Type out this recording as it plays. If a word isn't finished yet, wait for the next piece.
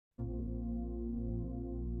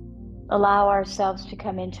Allow ourselves to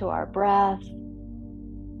come into our breath.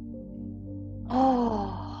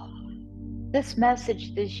 Oh, this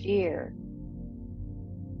message this year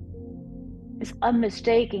is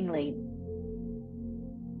unmistakably,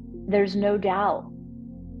 there's no doubt,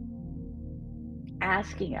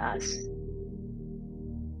 asking us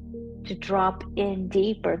to drop in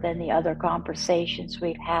deeper than the other conversations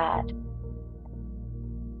we've had.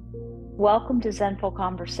 Welcome to Zenful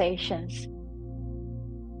Conversations.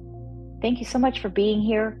 Thank you so much for being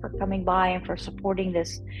here, for coming by, and for supporting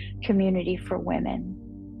this community for women,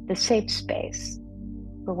 the safe space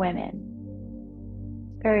for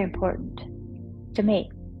women. Very important to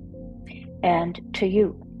me and to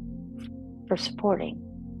you for supporting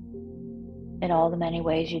in all the many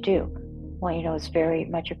ways you do. Well, you know, it's very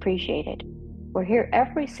much appreciated. We're here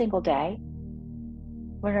every single day.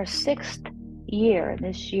 We're in our 6th year, and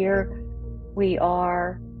this year we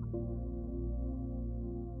are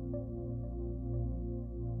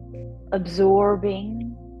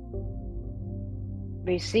absorbing,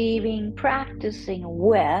 receiving, practicing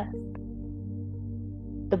with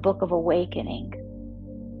the Book of Awakening,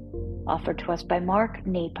 offered to us by Mark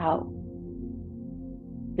Nepo.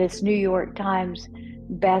 This New York Times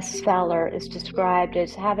bestseller is described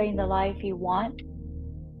as having the life you want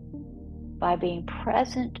by being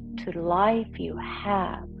present to the life you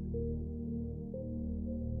have.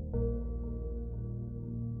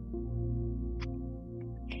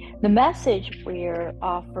 The message we're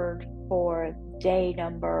offered for day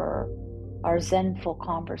number, our Zenful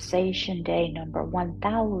Conversation, day number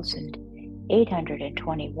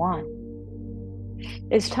 1821,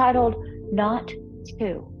 is titled Not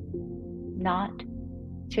To,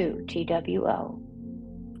 TWO.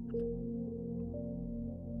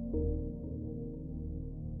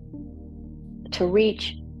 To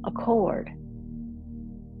reach a chord,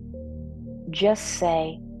 just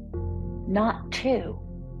say, not to.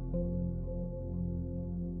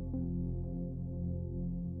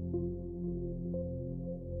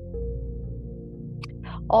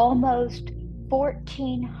 Almost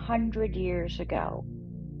 1,400 years ago,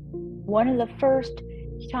 one of the first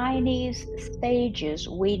Chinese sages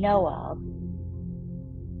we know of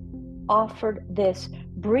offered this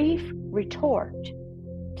brief retort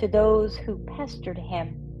to those who pestered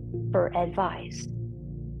him for advice.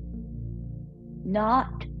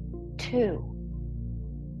 Not to.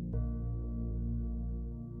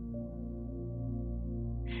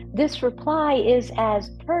 This reply is as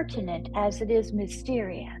pertinent as it is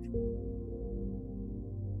mysterious.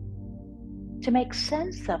 To make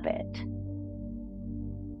sense of it,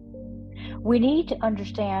 we need to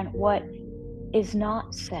understand what is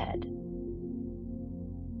not said.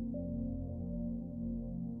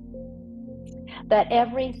 That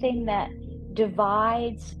everything that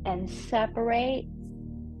divides and separates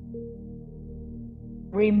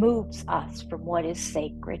removes us from what is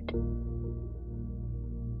sacred,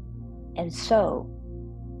 and so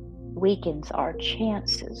weakens our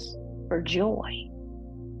chances for joy.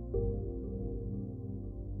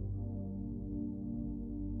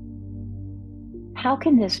 How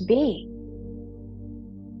can this be?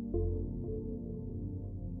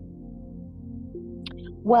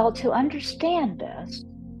 Well, to understand this,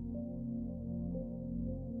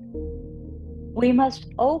 we must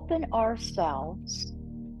open ourselves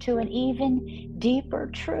to an even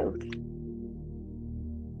deeper truth.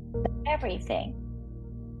 That everything,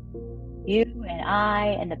 you and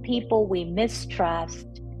I and the people we mistrust,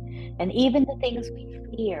 and even the things we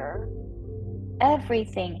fear,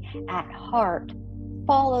 everything at heart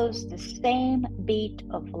follows the same beat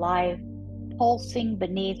of life, pulsing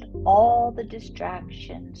beneath all the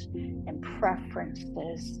distractions and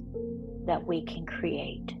preferences that we can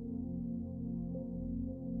create.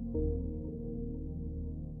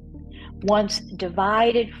 Once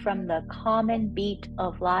divided from the common beat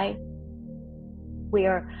of life, we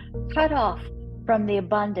are cut off from the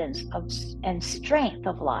abundance and strength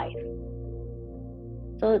of life.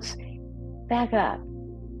 So let's back up.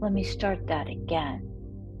 Let me start that again.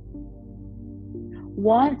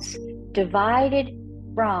 Once divided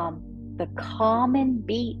from the common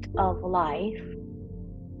beat of life,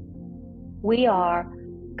 we are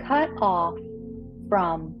cut off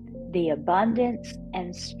from the abundance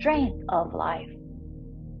and strength of life.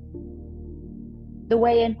 The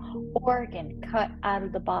way an organ cut out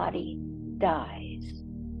of the body dies.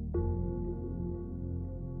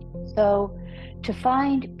 So to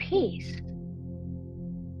find peace,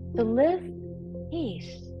 to live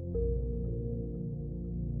peace,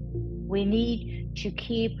 we need to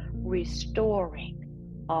keep restoring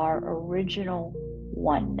our original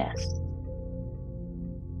oneness.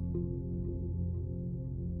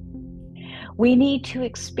 We need to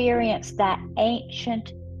experience that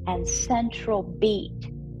ancient and central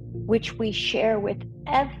beat, which we share with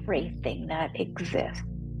everything that exists.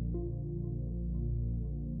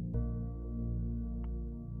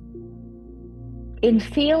 In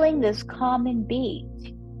feeling this common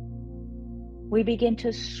beat, we begin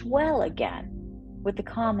to swell again with the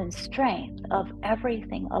common strength of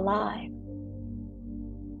everything alive.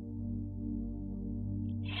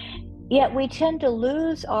 Yet we tend to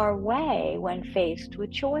lose our way when faced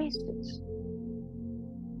with choices.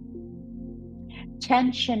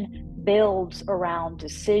 Tension builds around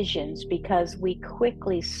decisions because we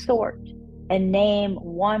quickly sort and name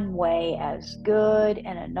one way as good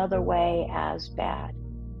and another way as bad.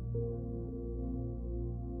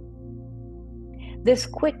 This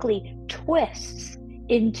quickly twists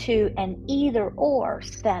into an either-or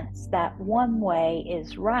sense that one way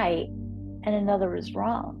is right and another is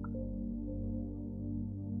wrong.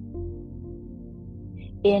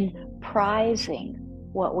 In prizing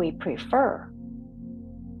what we prefer,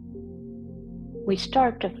 we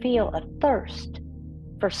start to feel a thirst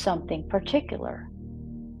for something particular,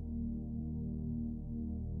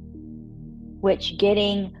 which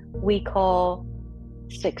getting we call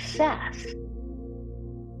success,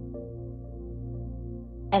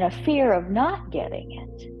 and a fear of not getting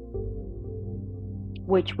it,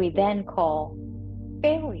 which we then call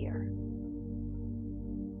failure.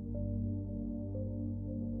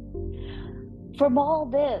 From all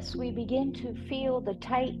this, we begin to feel the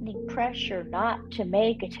tightening pressure not to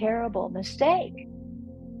make a terrible mistake.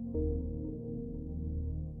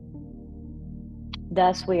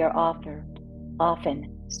 Thus, we are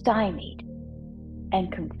often stymied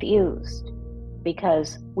and confused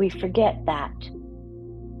because we forget that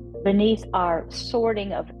beneath our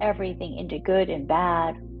sorting of everything into good and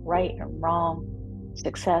bad, right and wrong,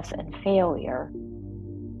 success and failure,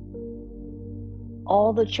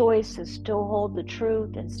 all the choices still hold the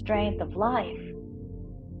truth and strength of life,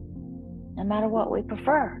 no matter what we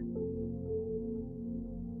prefer.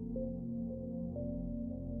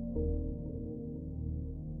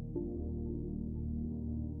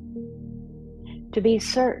 To be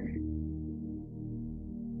certain,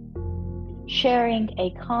 sharing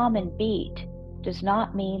a common beat does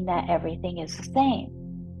not mean that everything is the same,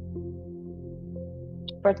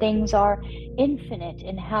 for things are infinite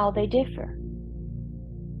in how they differ.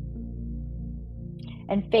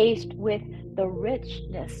 And faced with the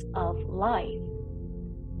richness of life,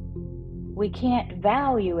 we can't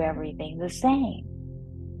value everything the same.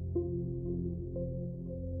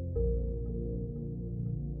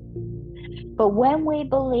 But when we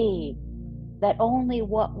believe that only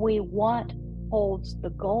what we want holds the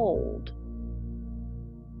gold,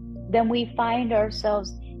 then we find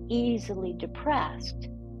ourselves easily depressed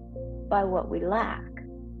by what we lack.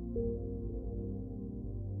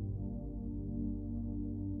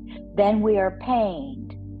 Then we are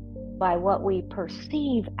pained by what we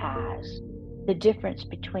perceive as the difference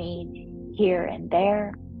between here and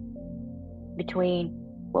there, between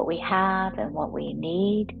what we have and what we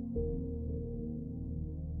need.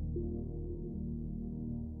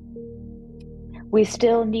 We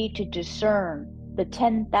still need to discern the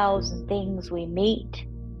 10,000 things we meet,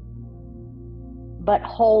 but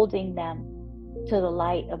holding them to the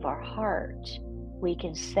light of our heart, we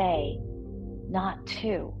can say, not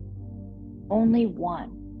two, only one,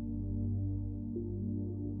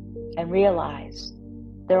 and realize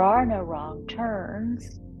there are no wrong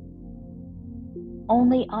turns,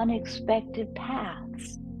 only unexpected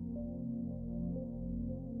paths.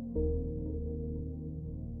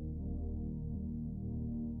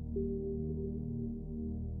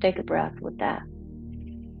 Take a breath with that.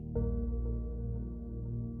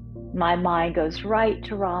 My mind goes right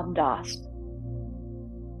to Ram Dass.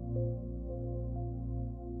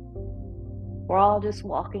 We're all just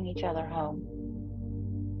walking each other home.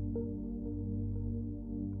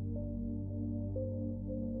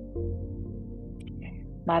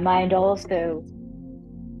 My mind also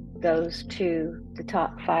goes to the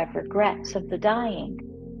top 5 regrets of the dying,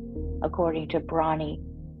 according to Bronnie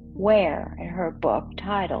Ware in her book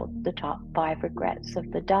titled The Top 5 Regrets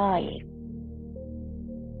of the Dying.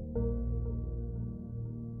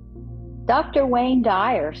 Dr. Wayne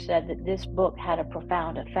Dyer said that this book had a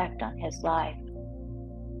profound effect on his life.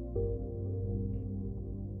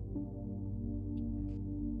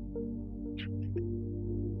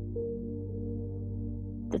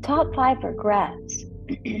 The top 5 regrets.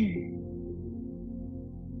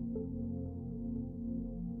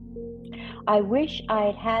 I wish I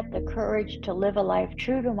had had the courage to live a life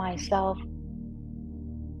true to myself,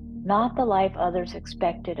 not the life others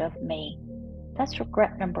expected of me. That's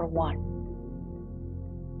regret number 1.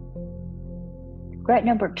 Regret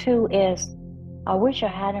number 2 is, I wish I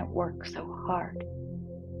hadn't worked so hard.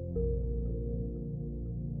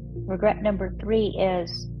 Regret number 3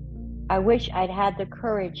 is, I wish I'd had the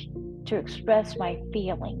courage to express my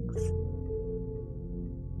feelings.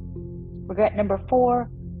 Regret number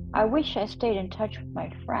 4, I wish I stayed in touch with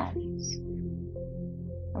my friends.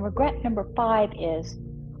 And regret number 5 is,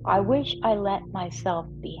 I wish I let myself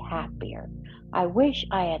be happier. I wish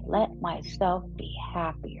I had let myself be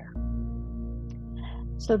happier.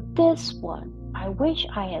 So this one, I wish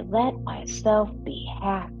I had let myself be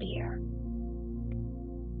happier.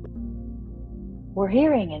 We're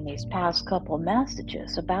hearing in these past couple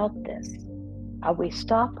messages about this, how we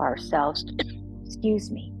stop ourselves,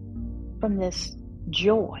 from this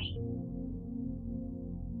joy.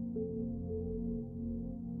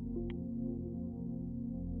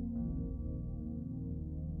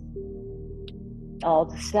 All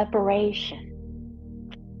the separation.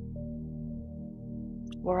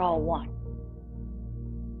 We're all one.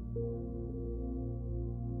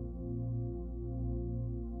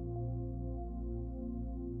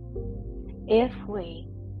 If we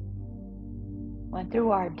went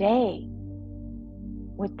through our day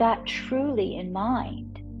with that truly in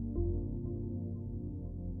mind,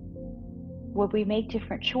 would we make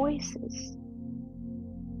different choices?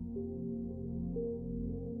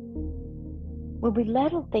 Would we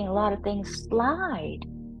let a lot of things slide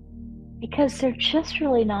because they're just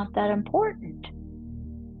really not that important?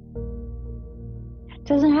 It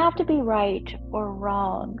doesn't have to be right or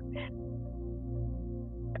wrong.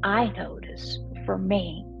 I notice, for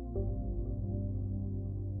me,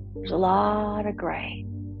 there's a lot of gray.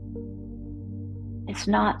 It's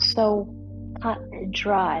not so cut and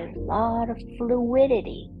dry. There's a lot of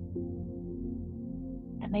fluidity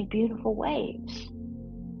that make beautiful waves.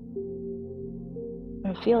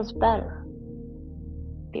 And it feels better.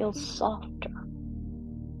 Feels softer.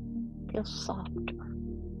 Feels softer.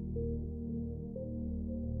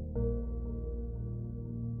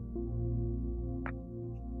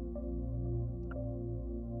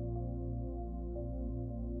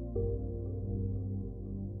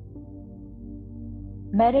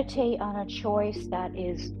 Meditate on a choice that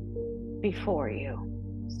is before you.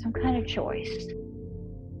 Some kind of choice.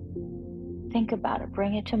 Think about it.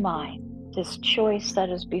 Bring it to mind. This choice that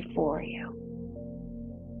is before you.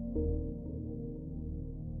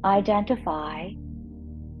 Identify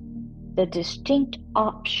the distinct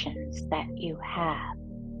options that you have.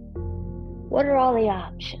 What are all the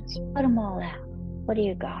options? Put them all out. What do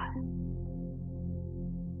you got?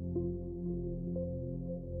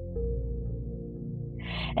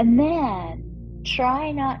 And then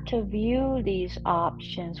try not to view these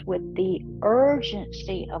options with the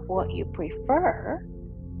urgency of what you prefer.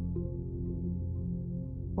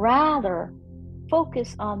 Rather,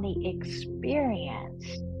 focus on the experience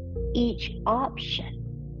each option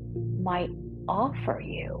might offer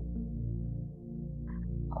you.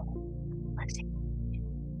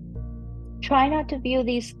 Try not to view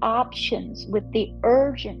these options with the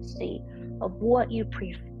urgency of what you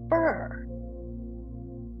prefer.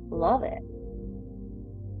 Love it.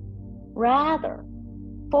 Rather,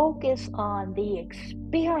 focus on the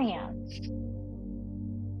experience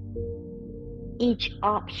each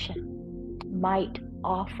option might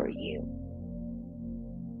offer you.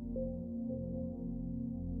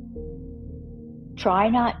 Try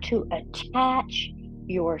not to attach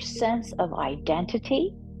your sense of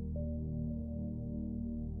identity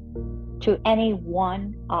to any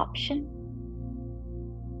one option.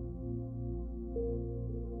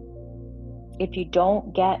 If you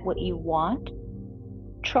don't get what you want,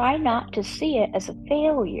 try not to see it as a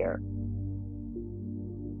failure,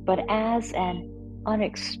 but as an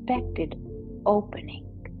unexpected opening.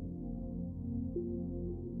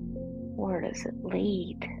 Where does it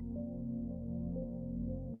lead?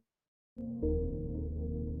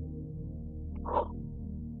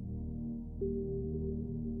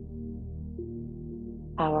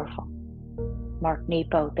 Powerful. Mark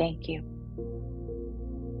Nepo, thank you.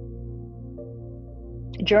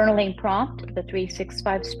 Journaling prompt, the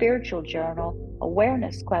 365 Spiritual Journal,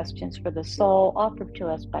 awareness questions for the soul, offered to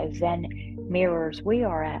us by Zen Mirrors. We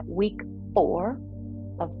are at week 4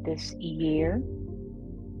 of this year.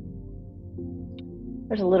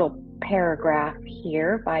 There's a little paragraph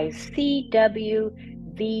here by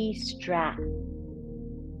C.W.V. Stratton.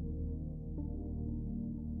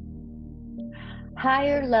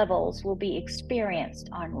 Higher levels will be experienced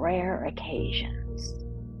on rare occasions.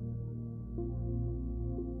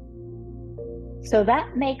 So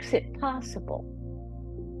that makes it possible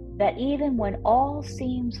that even when all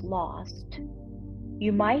seems lost,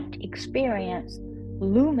 you might experience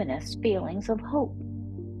luminous feelings of hope.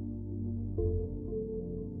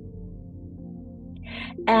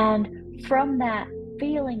 And from that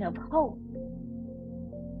feeling of hope,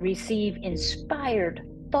 receive inspired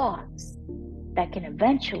thoughts that can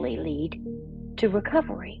eventually lead to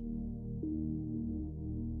recovery.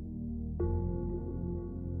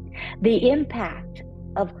 The impact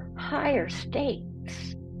of higher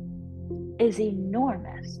states is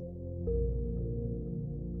enormous.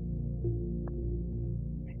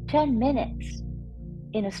 10 minutes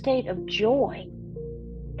in a state of joy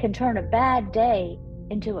can turn a bad day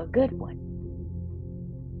into a good one.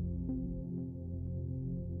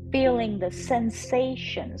 Feeling the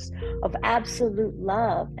sensations of absolute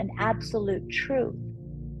love and absolute truth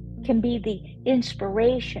can be the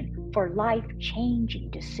inspiration for life-changing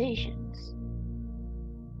decisions.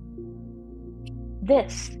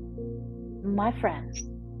 This, my friends,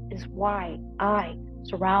 is why I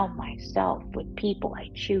surround myself with people I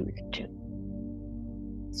choose to.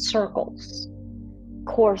 Circles,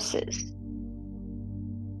 courses,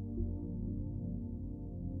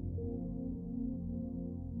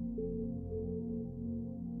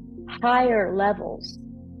 higher levels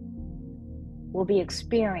will be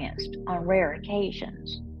experienced on rare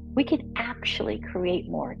occasions. We can actually create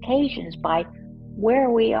more occasions by where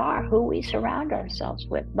we are, who we surround ourselves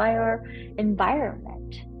with, by our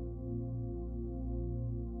environment.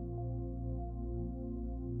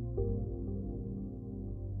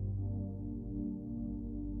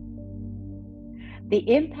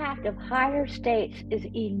 The impact of higher states is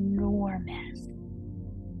enormous.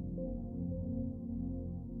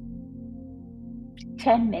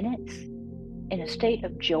 10 minutes in a state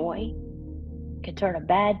of joy can turn a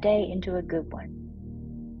bad day into a good one.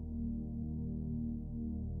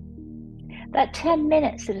 That 10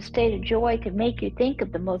 minutes in a state of joy can make you think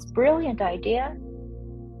of the most brilliant idea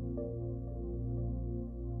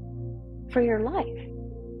for your life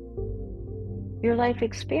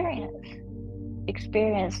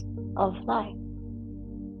experience of life.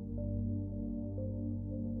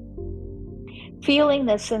 Feeling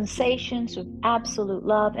the sensations of absolute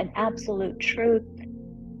love and absolute truth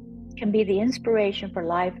can be the inspiration for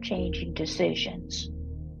life-changing decisions.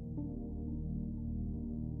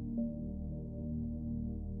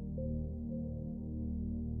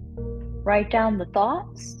 Write down the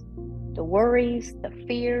thoughts, the worries, the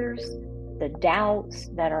fears, the doubts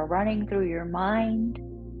that are running through your mind.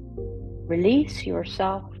 Release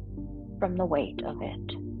yourself from the weight of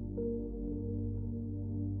it.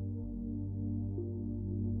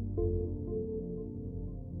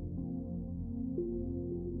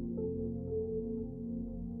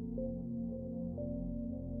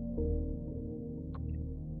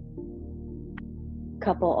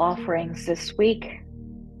 Couple offerings this week.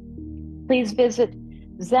 Please visit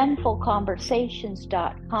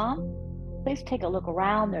zenfulconversations.com. Please take a look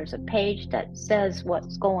around. There's a page that says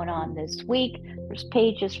what's going on this week. There's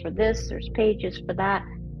pages for this, there's pages for that.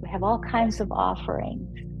 We have all kinds of offerings.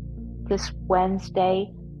 This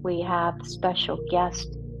Wednesday, we have special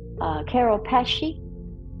guest Carol Pesci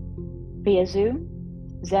via Zoom,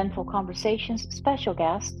 Zenful Conversations special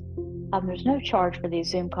guest. There's no charge for these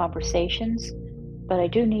Zoom conversations, but I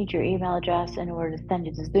do need your email address in order to send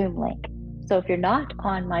you the Zoom link. So if you're not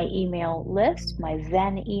on my email list, my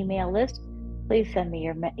Zen email list, please send me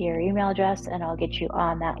your email address and I'll get you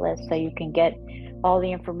on that list so you can get all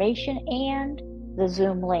the information and the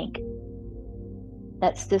Zoom link.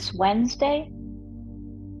 That's this Wednesday,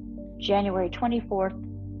 January 24th,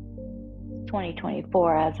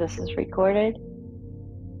 2024, as this is recorded,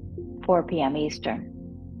 4 p.m. Eastern.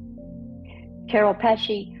 Carol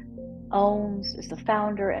Pesci is the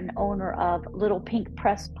founder and owner of Little Pink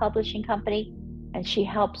Press Publishing Company, and she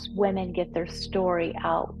helps women get their story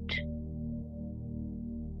out.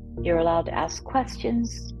 You're allowed to ask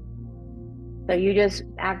questions. So you just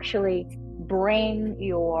actually bring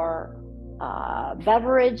your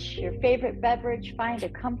beverage, your favorite beverage, find a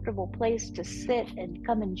comfortable place to sit and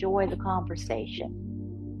come enjoy the conversation.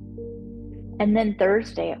 And then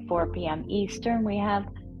Thursday at 4 p.m. Eastern, we have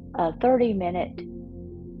a 30-minute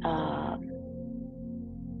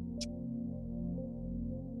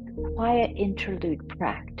quiet interlude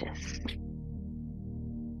practice.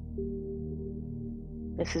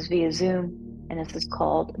 This is via Zoom, and this is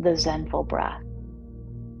called the Zenful Breath.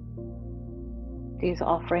 These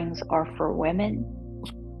offerings are for women.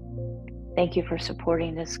 Thank you for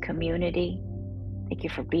supporting this community. Thank you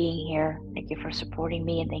for being here. Thank you for supporting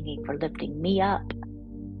me, and thank you for lifting me up.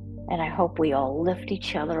 And I hope we all lift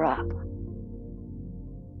each other up.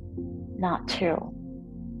 Not two.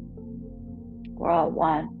 We're all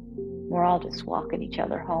one. We're all just walking each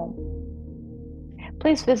other home.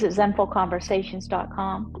 Please visit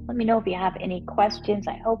zenfulconversations.com. Let me know if you have any questions.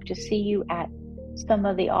 I hope to see you at some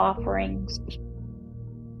of the offerings.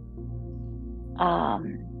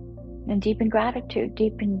 And deep in gratitude,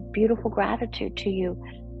 deep in beautiful gratitude to you.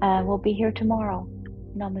 We'll be here tomorrow.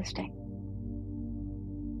 Namaste.